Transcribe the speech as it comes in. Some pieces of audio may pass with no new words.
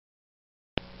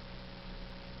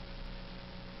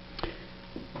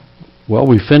Well,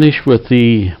 we finished with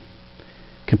the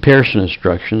comparison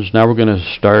instructions. Now we're going to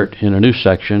start in a new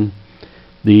section,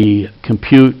 the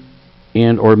compute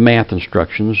and or math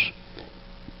instructions.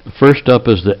 First up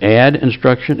is the add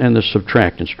instruction and the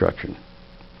subtract instruction.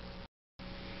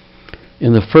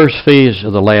 In the first phase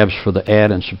of the labs for the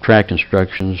add and subtract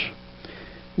instructions,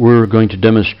 we're going to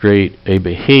demonstrate a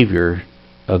behavior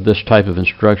of this type of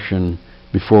instruction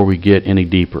before we get any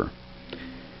deeper.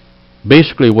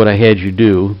 Basically what I had you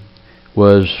do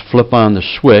was flip on the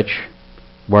switch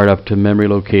wired up to memory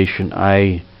location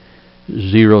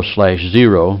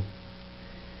I0/0,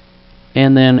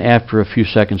 and then after a few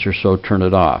seconds or so turn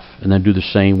it off, and then do the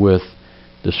same with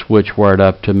the switch wired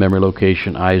up to memory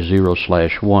location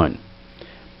I0/1.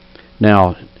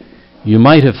 Now you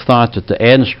might have thought that the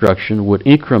add instruction would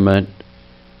increment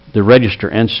the register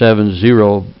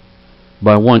N70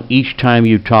 by 1 each time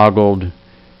you toggled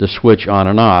the switch on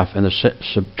and off, and the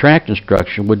subtract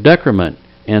instruction would decrement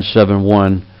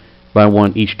N71 by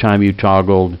 1 each time you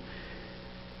toggled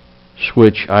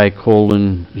switch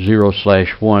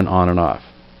I:0/1 on and off.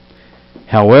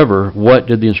 However, what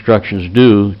did the instructions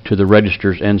do to the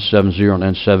registers N70 and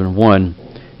N71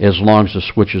 as long as the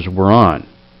switches were on?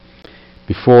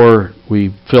 Before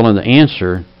we fill in the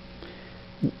answer,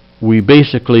 we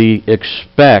basically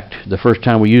expect the first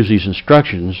time we use these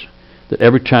instructions that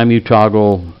every time you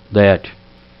toggle that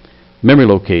memory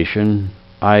location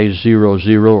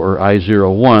I00 or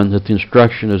I01, that the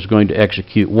instruction is going to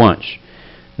execute once.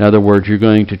 In other words, you're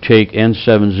going to take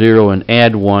N70 and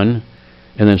add 1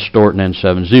 and then store it in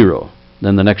N70.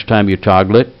 Then the next time you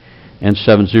toggle it,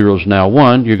 N70 is now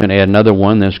 1, you're going to add another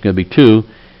 1, then it's going to be 2,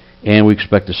 and we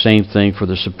expect the same thing for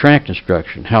the subtract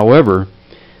instruction. However,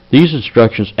 these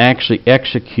instructions actually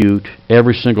execute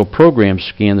every single program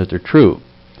scan that they're true.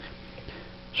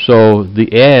 So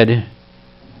the add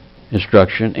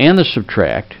instruction and the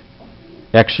subtract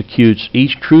executes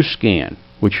each true scan,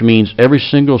 which means every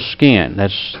single scan,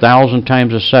 that's 1,000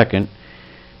 times a second,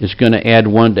 is going to add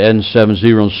 1 to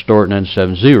N70 and store it in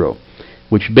N70,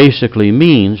 which basically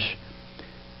means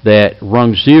that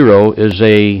rung 0 is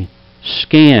a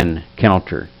scan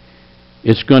counter.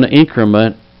 It's going to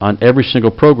increment on every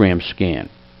single program scan.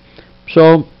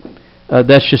 So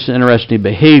that's just an interesting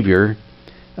behavior.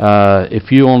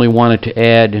 If you only wanted to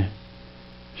add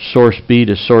source B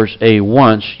to source A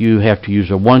once, you have to use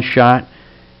a one-shot.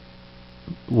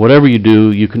 Whatever you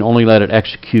do, you can only let it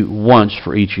execute once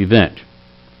for each event,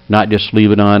 not just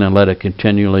leave it on and let it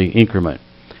continually increment.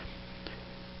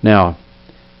 Now,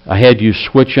 I had you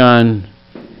switch on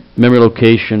memory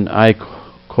location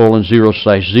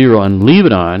I:0/0 and leave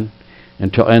it on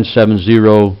until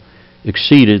N70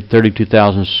 exceeded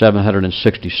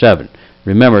 32,767.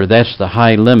 Remember, that's the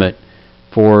high limit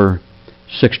for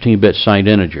 16-bit signed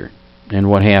integer. And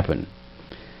what happened?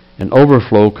 An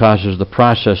overflow causes the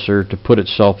processor to put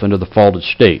itself into the faulted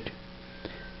state.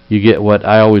 You get what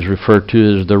I always refer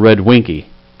to as the red winky,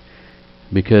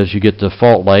 because you get the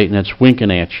fault light and it's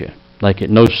winking at you like it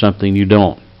knows something you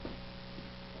don't.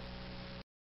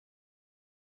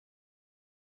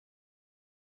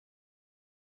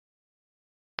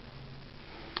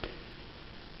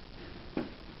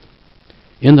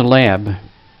 In the lab,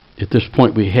 at this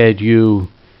point we had you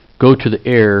go to the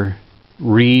error,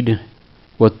 read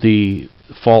what the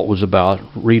fault was about,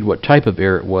 read what type of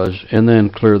error it was, and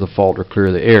then clear the fault or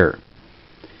clear the error.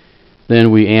 Then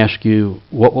we ask you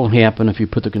what will happen if you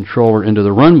put the controller into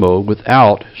the run mode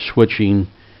without switching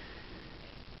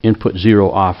input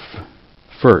 0 off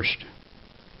first.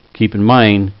 Keep in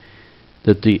mind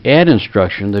that the add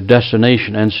instruction, the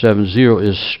destination N70,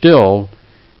 is still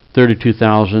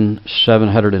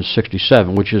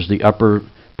 32,767, which is the upper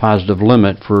positive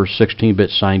limit for 16-bit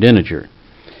signed integer.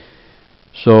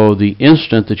 So the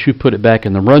instant that you put it back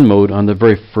in the run mode on the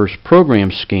very first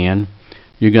program scan,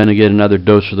 you're going to get another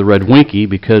dose of the red winky,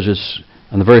 because it's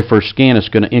on the very first scan it's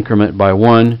going to increment by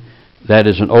 1. That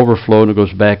is an overflow and it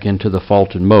goes back into the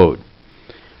faulted mode.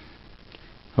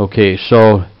 Okay,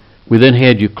 so we then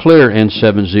had you clear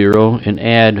N70 and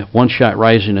add one-shot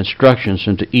rising instructions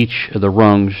into each of the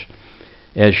rungs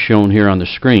as shown here on the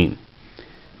screen.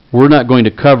 We're not going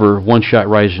to cover one-shot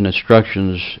rising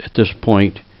instructions at this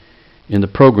point in the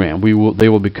program. They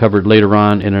will be covered later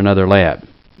on in another lab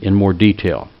in more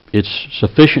detail. It's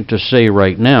sufficient to say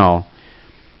right now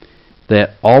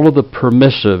that all of the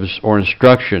permissives or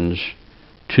instructions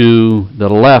to the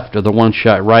left of the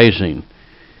one-shot rising,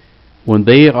 when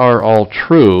they are all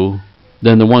true,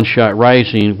 then the one-shot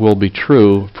rising will be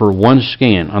true for one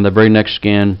scan. On the very next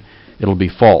scan, it'll be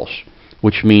false,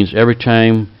 which means every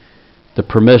time the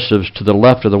permissives to the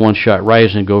left of the one-shot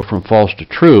rising go from false to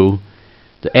true,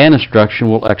 the add instruction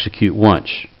will execute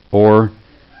once, or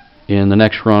in the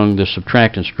next rung, the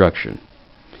subtract instruction.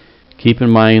 Keep in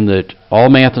mind that all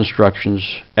math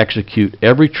instructions execute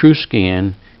every true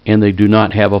scan, and they do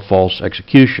not have a false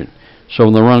execution. So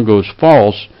when the rung goes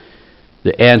false,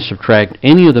 the add and subtract,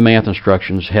 any of the math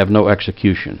instructions have no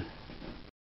execution.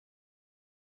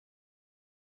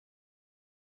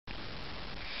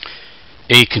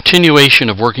 A continuation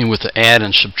of working with the add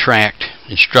and subtract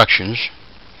instructions.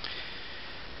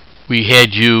 We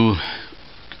had you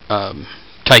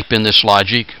type in this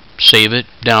logic, save it,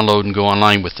 download, and go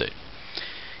online with it.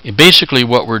 And basically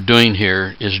what we're doing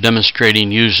here is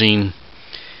demonstrating using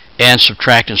add and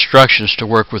subtract instructions to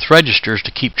work with registers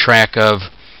to keep track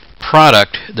of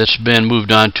product that's been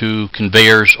moved on to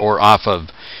conveyors or off of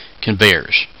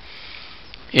conveyors.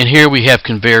 And here we have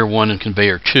conveyor 1 and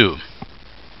conveyor 2.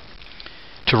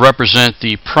 To represent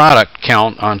the product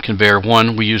count on conveyor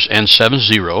 1, we use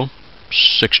N70,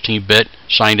 16-bit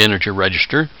signed integer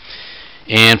register.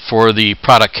 And for the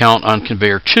product count on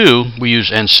conveyor 2, we use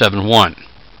N71.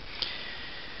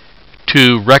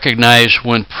 To recognize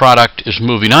when product is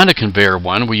moving on to conveyor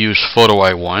 1, we use photo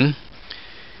I1.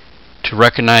 To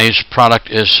recognize product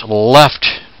is left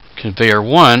conveyor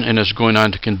 1 and is going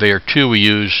on to conveyor 2, we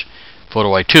use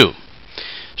photo I2.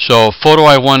 So photo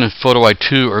I1 and photo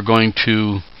I2 are going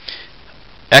to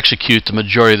execute the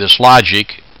majority of this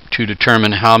logic to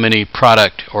determine how many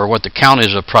product, or what the count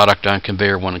is of product on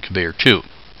conveyor 1 and conveyor 2.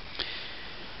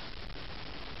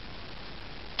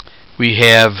 We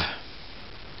have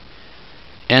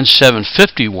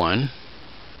N751,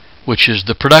 which is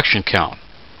the production count.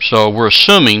 So we're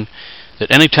assuming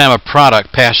that any time a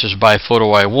product passes by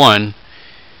photo I1,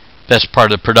 that's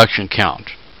part of the production count.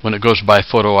 When it goes by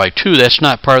photo I2, that's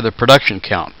not part of the production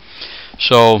count.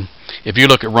 So if you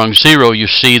look at rung 0, you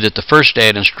see that the first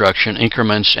add instruction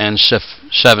increments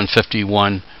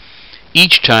N751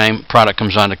 each time product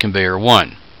comes onto conveyor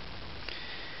 1.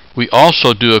 We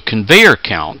also do a conveyor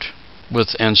count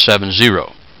with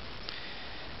N70.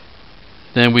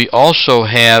 Then we also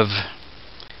have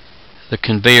the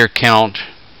conveyor count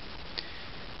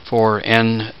for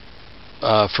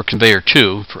conveyor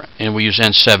 2, and we use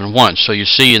N71. So you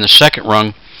see in the second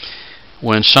rung,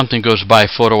 when something goes by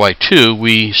photo I2,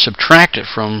 we subtract it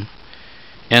from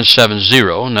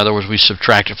N70. In other words, we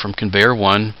subtract it from conveyor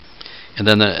 1, and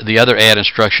then the other add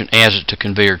instruction adds it to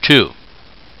conveyor 2.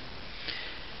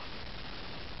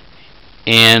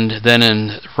 And then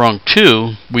in rung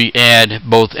 2, we add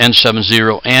both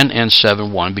N70 and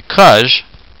N71, because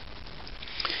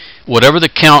whatever the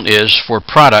count is for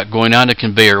product going on to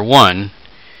conveyor 1,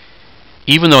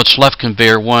 even though it's left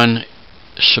conveyor 1,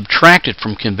 subtracted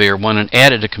from conveyor 1 and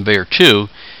added to conveyor 2,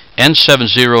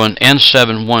 N70 and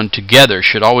N71 together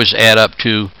should always add up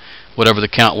to whatever the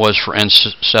count was for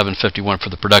N751 for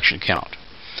the production count.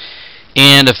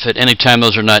 And if at any time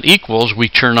those are not equals, we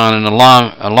turn on an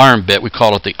alarm bit. We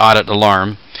call it the audit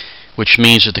alarm, which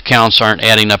means that the counts aren't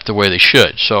adding up the way they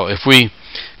should. So if we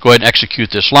go ahead and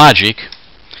execute this logic,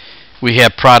 we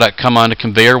have product come on to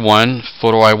conveyor 1,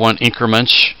 photo I1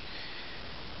 increments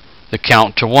the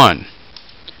count to 1.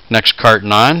 Next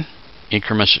carton on,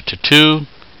 increments it to 2.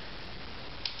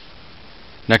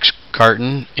 Next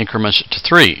carton increments it to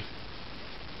 3.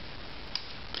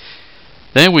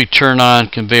 Then we turn on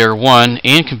conveyor 1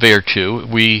 and conveyor 2.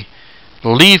 We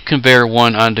leave conveyor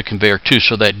 1 onto conveyor 2,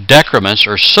 so that decrements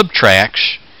or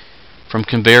subtracts from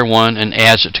conveyor 1 and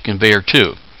adds it to conveyor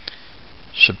 2.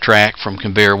 Subtract from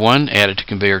conveyor 1, add it to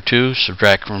conveyor 2,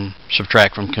 subtract from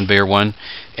conveyor 1,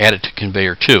 add it to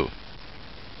conveyor 2.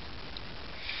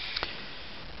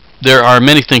 There are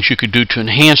many things you could do to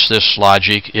enhance this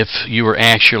logic if you were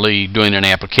actually doing an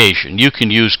application. You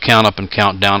can use count up and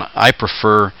count down. I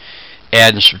prefer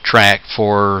add and subtract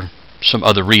for some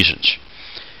other reasons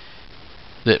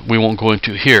that we won't go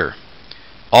into here.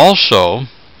 Also,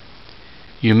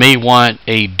 you may want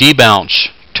a debounce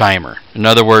timer. In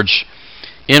other words,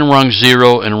 in rung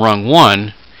 0 and rung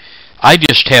 1, I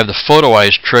just have the photo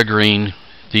eyes triggering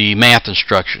the math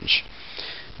instructions.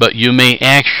 But you may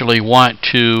actually want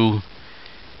to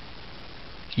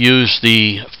use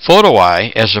the photo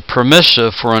eye as a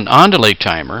permissive for an on delay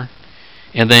timer,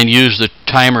 and then use the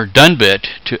timer done bit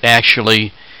to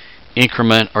actually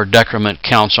increment or decrement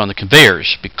counts on the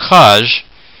conveyors, because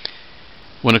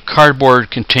when a cardboard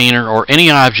container or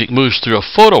any object moves through a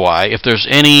photo eye, if there's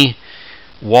any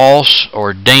waltz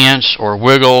or dance or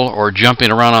wiggle or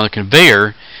jumping around on the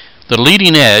conveyor, the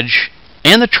leading edge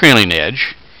and the trailing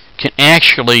edge can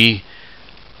actually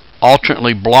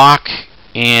alternately block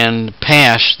and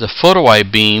pass the photo eye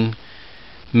beam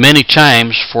many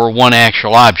times for one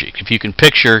actual object. If you can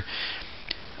picture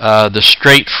the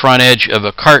straight front edge of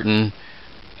a carton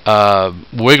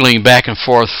wiggling back and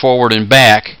forth, forward and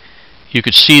back, you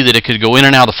could see that it could go in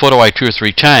and out of the photo eye 2 or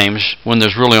 3 times when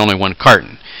there's really only one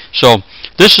carton. So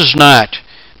this is not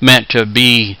meant to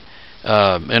be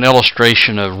an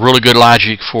illustration of really good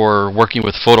logic for working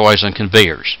with photo eyes on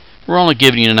conveyors. We're only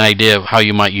giving you an idea of how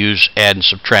you might use add and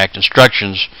subtract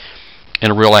instructions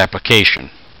in a real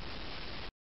application.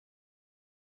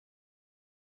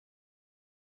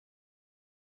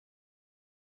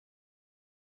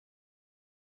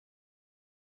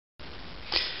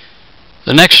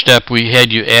 The next step, we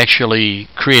had you actually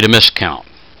create a miscount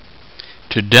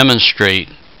to demonstrate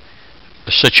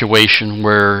a situation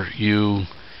where you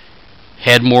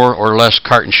had more or less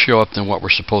cartons show up than what were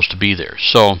supposed to be there.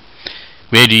 So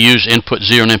we had to use input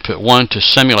 0 and input 1 to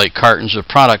simulate cartons of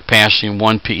product passing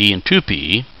 1 PE and 2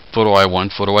 PE, photo eye 1,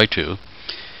 photo eye 2.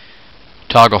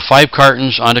 Toggle 5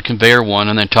 cartons onto conveyor 1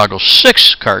 and then toggle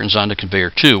 6 cartons onto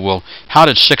conveyor 2. Well, how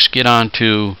did 6 get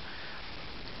onto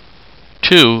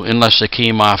 2 unless they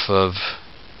came off of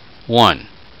 1?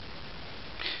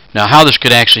 Now, how this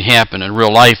could actually happen in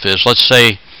real life is, let's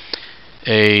say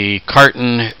a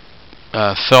carton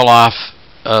fell off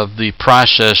of the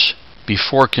process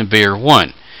before conveyor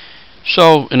 1.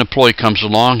 So an employee comes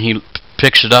along, he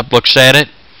picks it up, looks at it,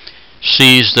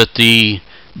 sees that the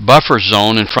buffer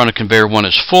zone in front of conveyor 1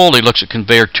 is full. He looks at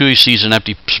conveyor 2, he sees an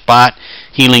empty spot,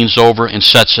 he leans over and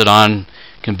sets it on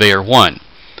conveyor 1.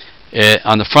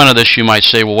 On the front of this, you might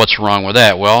say, well, what's wrong with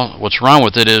that? Well, what's wrong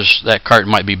with it is that carton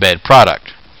might be bad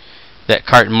product. That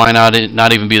carton might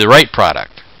not even be the right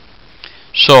product.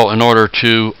 So in order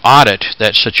to audit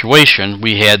that situation,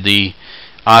 we had the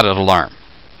audit alarm.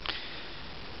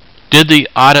 Did the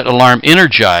audit alarm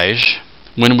energize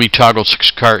when we toggled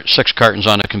 6 cartons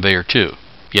onto conveyor 2?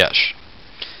 Yes.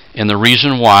 And the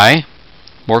reason why,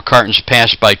 more cartons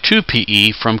passed by 2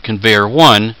 PE from conveyor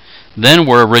 1 than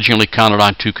were originally counted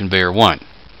onto conveyor 1.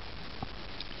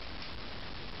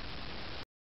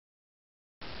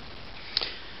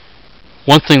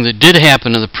 One thing that did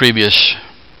happen in the previous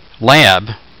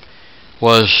lab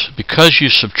was, because you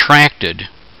subtracted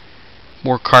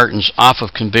more cartons off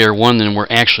of conveyor 1 than were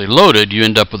actually loaded, you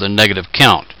end up with a negative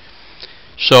count.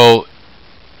 So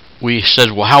we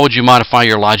said, well, how would you modify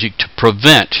your logic to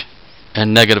prevent a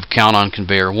negative count on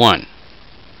conveyor 1?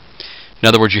 In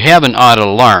other words, you have an audit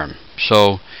alarm,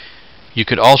 so you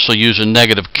could also use a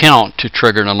negative count to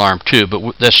trigger an alarm too,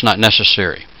 but that's not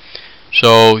necessary.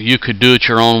 So you could do it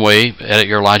your own way, edit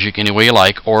your logic any way you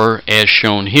like, or as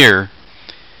shown here,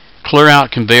 clear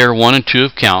out conveyor 1 and 2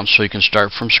 of counts so you can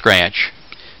start from scratch,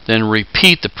 then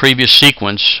repeat the previous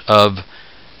sequence of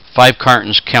 5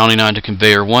 cartons counting onto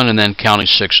conveyor 1 and then counting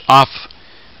 6 off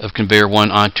of conveyor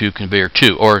 1 onto conveyor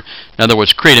 2, or in other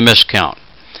words, create a miscount.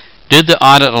 Did the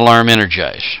audit alarm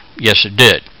energize? Yes, it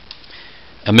did.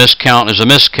 A miscount is a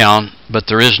miscount, but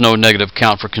there is no negative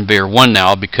count for conveyor 1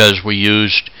 now because we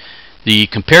used the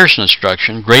comparison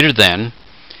instruction, greater than,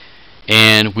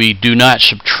 and we do not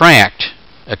subtract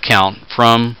a count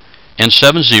from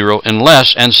N70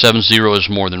 unless N70 is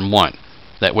more than 1.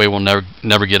 That way we'll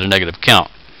never get a negative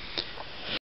count.